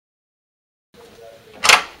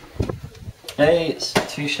Hey, it's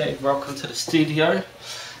 2Shade, welcome to the studio.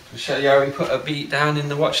 I'll show you how we put a beat down in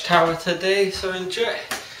the watchtower today, so enjoy.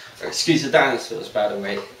 Excuse the dinosaurs, by the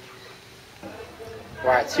way.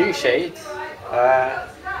 Right, 2Shade.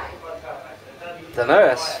 Don't know,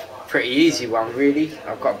 that's a pretty easy one really.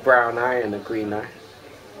 I've got a brown eye and a green eye.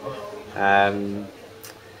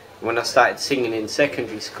 When I started singing in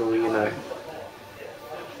secondary school, you know,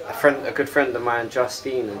 a good friend of mine,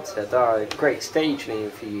 Justine, had said, "Oh, great stage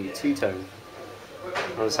name for you, two-tone."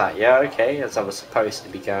 I was like, yeah, okay, as I was supposed to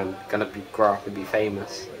be gonna grow up and be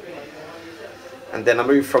famous. And then I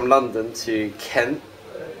moved from London to Kent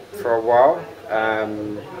for a while.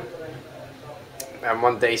 And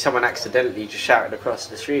one day someone accidentally just shouted across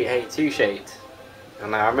the street, "Hey, 2Shade."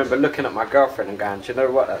 And I remember looking at my girlfriend and going, "Do you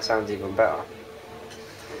know what, that sounds even better."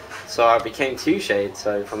 So I became 2Shade,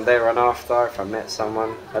 so from there on after, if I met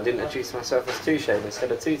someone, I'd introduce myself as 2Shade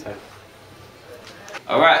instead of two-tone.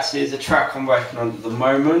 Alright, so here's a track I'm working on at the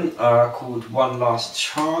moment, called One Last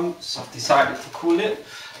Chance, I've decided to call it.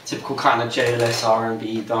 Typical kind of JLS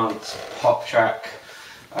R&B dance pop track.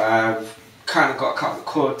 Kind of got a couple of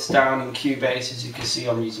chords down in Cubase. As you can see,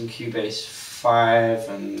 I'm using Cubase 5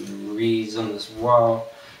 and Reason as well.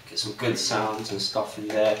 Get some good sounds and stuff in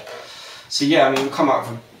there. So yeah, I mean,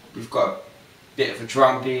 we've got a bit of a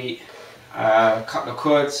drum beat, a couple of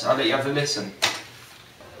chords. I'll let you have a listen.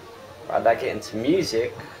 I'd like to get into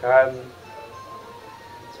music. Don't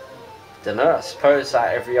know, I suppose like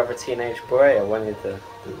every other teenage boy, I wanted the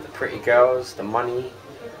pretty girls, the money,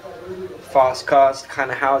 fast cars, the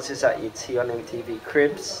kind of houses that you'd see on MTV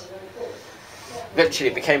Cribs. Eventually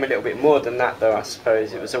it became a little bit more than that though, I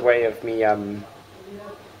suppose. It was a way of me,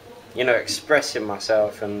 you know, expressing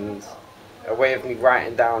myself, and a way of me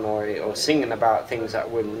writing down or singing about things that I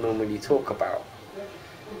wouldn't normally talk about.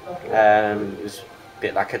 It was a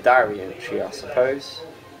bit like a diary entry, I suppose.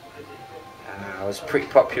 I was pretty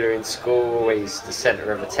popular in school, always the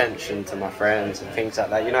centre of attention to my friends and things like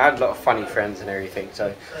that. You know, I had a lot of funny friends and everything,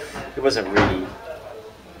 so it wasn't really,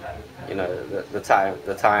 you know, the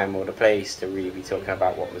time or the place to really be talking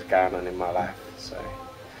about what was going on in my life. So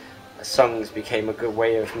the songs became a good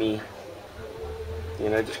way of me, you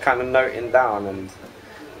know, just kind of noting down and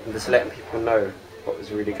just letting people know what was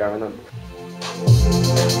really going on.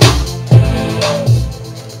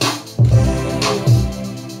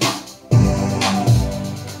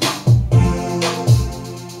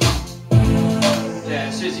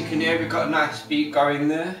 We've got a nice beat going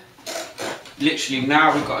there. Literally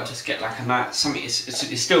now we've got to just get like a nice something.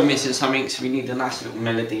 It's still missing something, so we need a nice little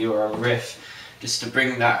melody or a riff just to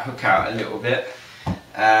bring that hook out a little bit,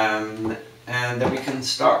 and then we can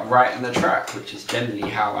start writing the track, which is generally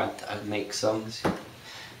how I make songs.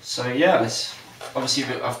 So yeah, obviously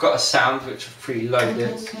I've got a sound which I've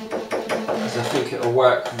preloaded because I think it'll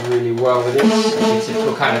work really well with it. It's a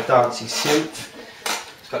typical kind of dancey synth.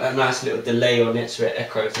 Got that nice little delay on it so it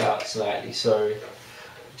echoes out slightly, so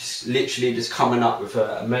just literally just coming up with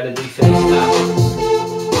a melody for this now.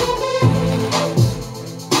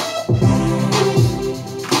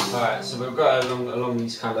 Alright, so we've got along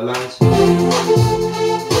these kind of lines.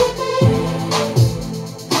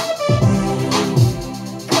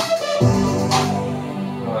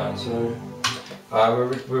 Alright, so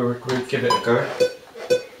we'll give it a go.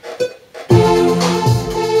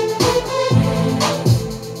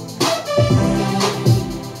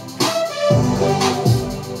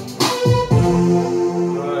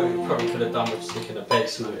 Sticking a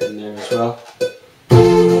bass note in there as well.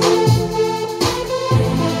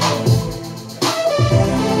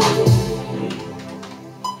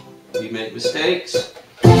 We make mistakes.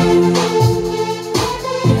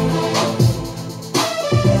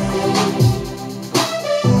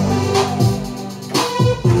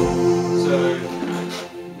 So,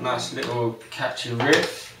 nice little catchy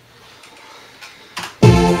riff.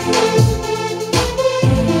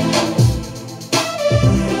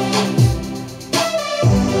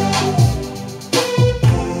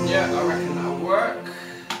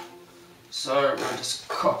 So we'll just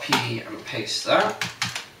copy and paste that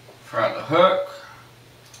throughout the hook,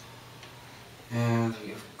 and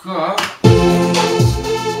we've got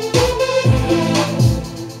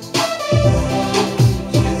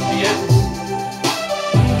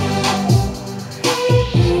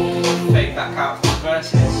fade back out for the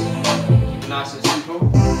verses, keep it nice and simple.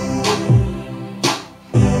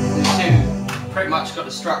 We've pretty much got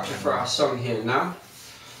the structure for our song here now,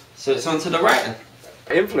 so it's on to the writing.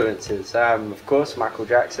 Influences, of course, Michael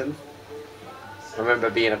Jackson. I remember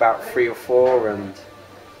being about 3 or 4 and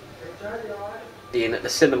being at the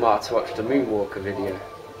cinema to watch the Moonwalker video,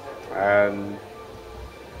 and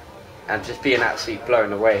just being absolutely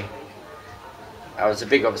blown away. I was a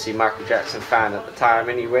big, obviously, Michael Jackson fan at the time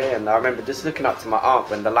anyway, and I remember just looking up to my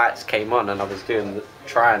aunt when the lights came on and I was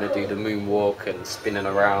trying to do the moonwalk and spinning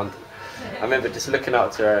around. I remember just looking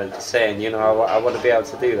up to her and just saying, you know, I want to be able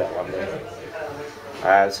to do that one day.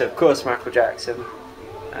 So of course Michael Jackson.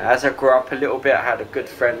 As I grew up a little bit, I had a good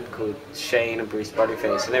friend called Shane and Bruce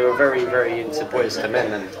Bodyface, and they were very, very into Boys to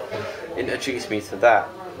Men and introduced me to that.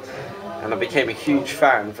 And I became a huge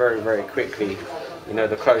fan very, very quickly. You know,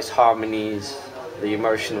 the close harmonies, the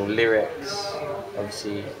emotional lyrics,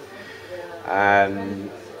 obviously.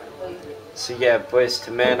 So yeah, Boys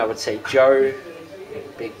to Men, I would say Joe,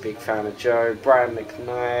 big fan of Joe, Brian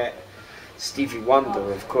McKnight, Stevie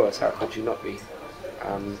Wonder, of course, how could you not be?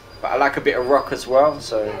 But I like a bit of rock as well,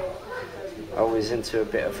 so I'm always into a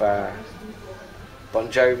bit of Bon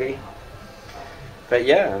Jovi. But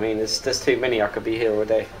yeah, I mean, there's too many, I could be here all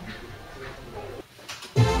day.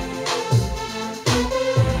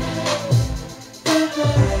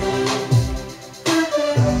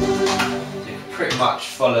 Pretty much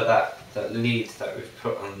follow that lead that we've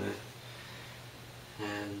put on there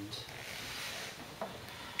and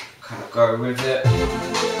kind of go with it.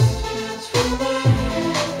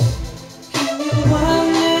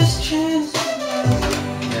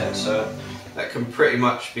 Yeah, so that can pretty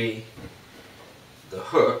much be the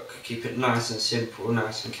hook. Keep it nice and simple,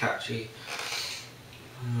 nice and catchy.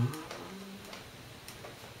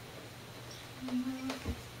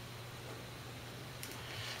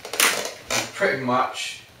 Pretty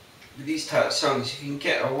much with these type of songs you can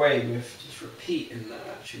get away with just repeating that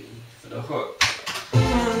actually for the hook.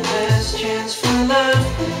 One last chance for love.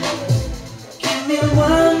 Give me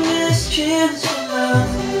one last chance for love.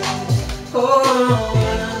 Oh,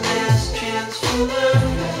 one last chance for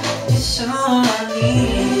love. It's all I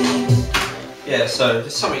need. Yeah, so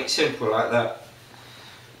just something simple like that.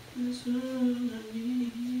 It's all I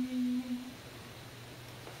need.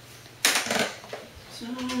 It's all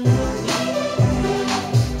I need.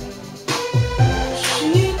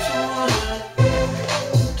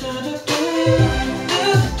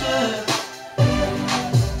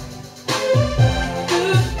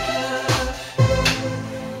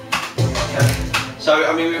 So,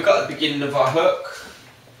 I mean, we've got the beginning of our hook,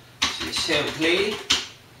 so it's simply...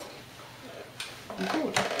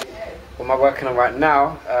 What am I working on right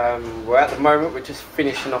now? Well, at the moment we're just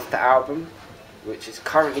finishing off the album, which is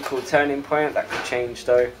currently called Turning Point. That could change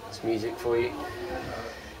though, it's music for you.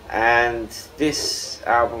 And this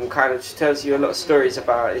album kind of just tells you a lot of stories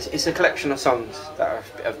about, it's a collection of songs that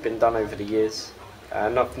have been done over the years.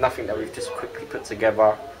 Nothing that we've just quickly put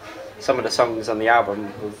together. Some of the songs on the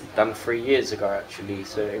album were done 3 years ago actually,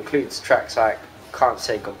 so it includes tracks like Can't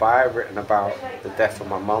Say Goodbye, written about the death of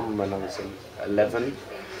my mum when I was 11,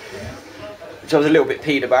 which I was a little bit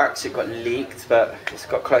peed about because it got leaked, but it's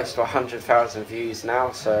got close to 100,000 views now,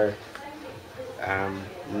 so I'm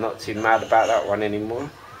not too mad about that one anymore.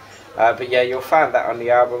 But yeah, you'll find that on the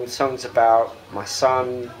album, songs about my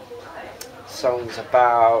son, songs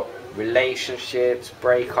about relationships,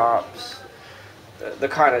 breakups, the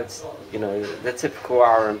kind of, you know, the typical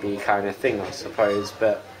R&B kind of thing, I suppose.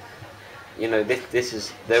 But you know,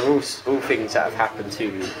 they're all things that have happened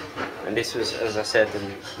to me, and this was, as I said,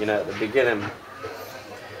 you know, at the beginning,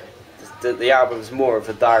 the album's more of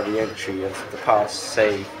a diary entry of the past,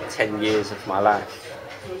 say, 10 years of my life.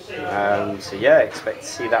 So yeah, expect to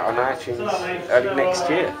see that on iTunes early next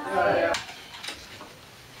year.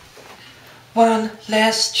 One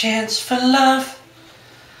last chance for love.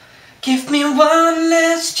 Give me one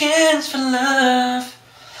last chance for love.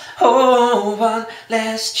 Oh, one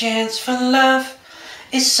last chance for love.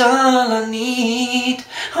 It's all I need,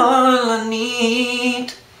 all I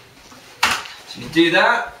need. So you do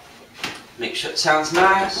that, make sure it sounds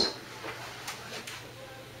nice.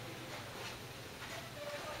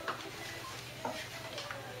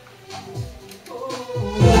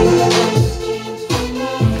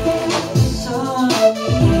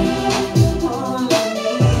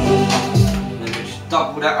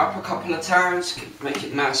 Double that up a couple of times, make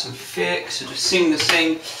it nice and thick. So just sing the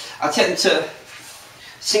same. I tend to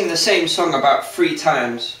sing the same song about 3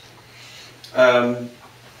 times, and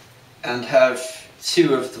have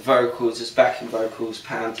 2 of the vocals as backing vocals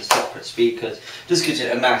panned to separate speakers. Just gives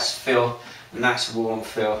it a nice feel, a nice warm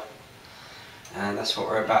feel, and that's what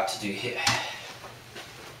we're about to do here.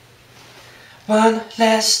 One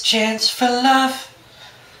last chance for love.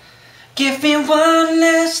 Give me one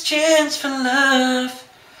last chance for love.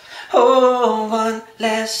 Oh, one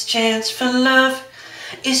last chance for love.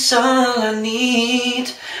 It's all I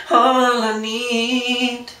need, all I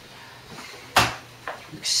need.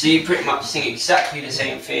 You can see, pretty much sing exactly the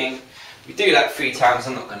same thing, We do that 3 times.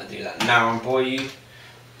 I'm not going to do that now and bore you.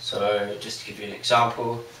 So just to give you an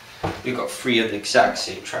example, we've got 3 of the exact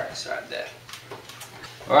same tracks right there.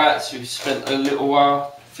 Alright, so we've spent a little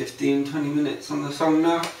while, 15-20 minutes on the song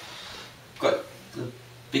now. Got the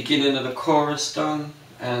beginning of the chorus done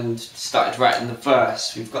and started writing the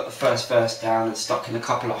verse. We've got the first verse down and stuck in a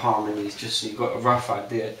couple of harmonies just so you've got a rough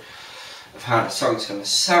idea of how the song's going to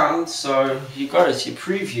sound. So you go to your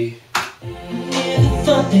preview. Never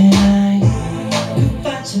thought that I could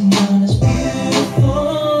find someone as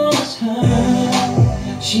beautiful as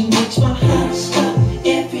her. She makes my heart stop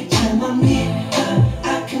every time I'm near her.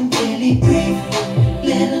 I can barely breathe,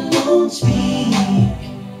 let alone speak.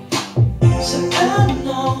 So I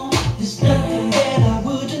know there's nothing that I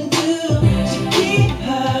wouldn't do to keep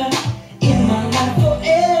her in my life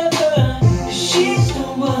forever. 'Cause she's the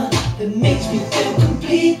one that makes me feel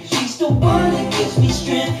complete. She's the one that gives me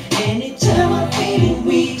strength anytime I'm feeling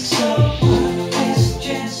weak. So one last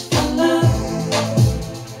chance for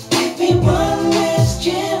love. Give me one last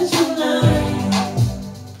chance for love.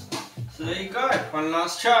 So there you go, one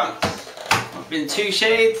last chance. I've been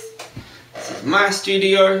 2Shade. This is my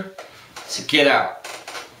studio. So get out.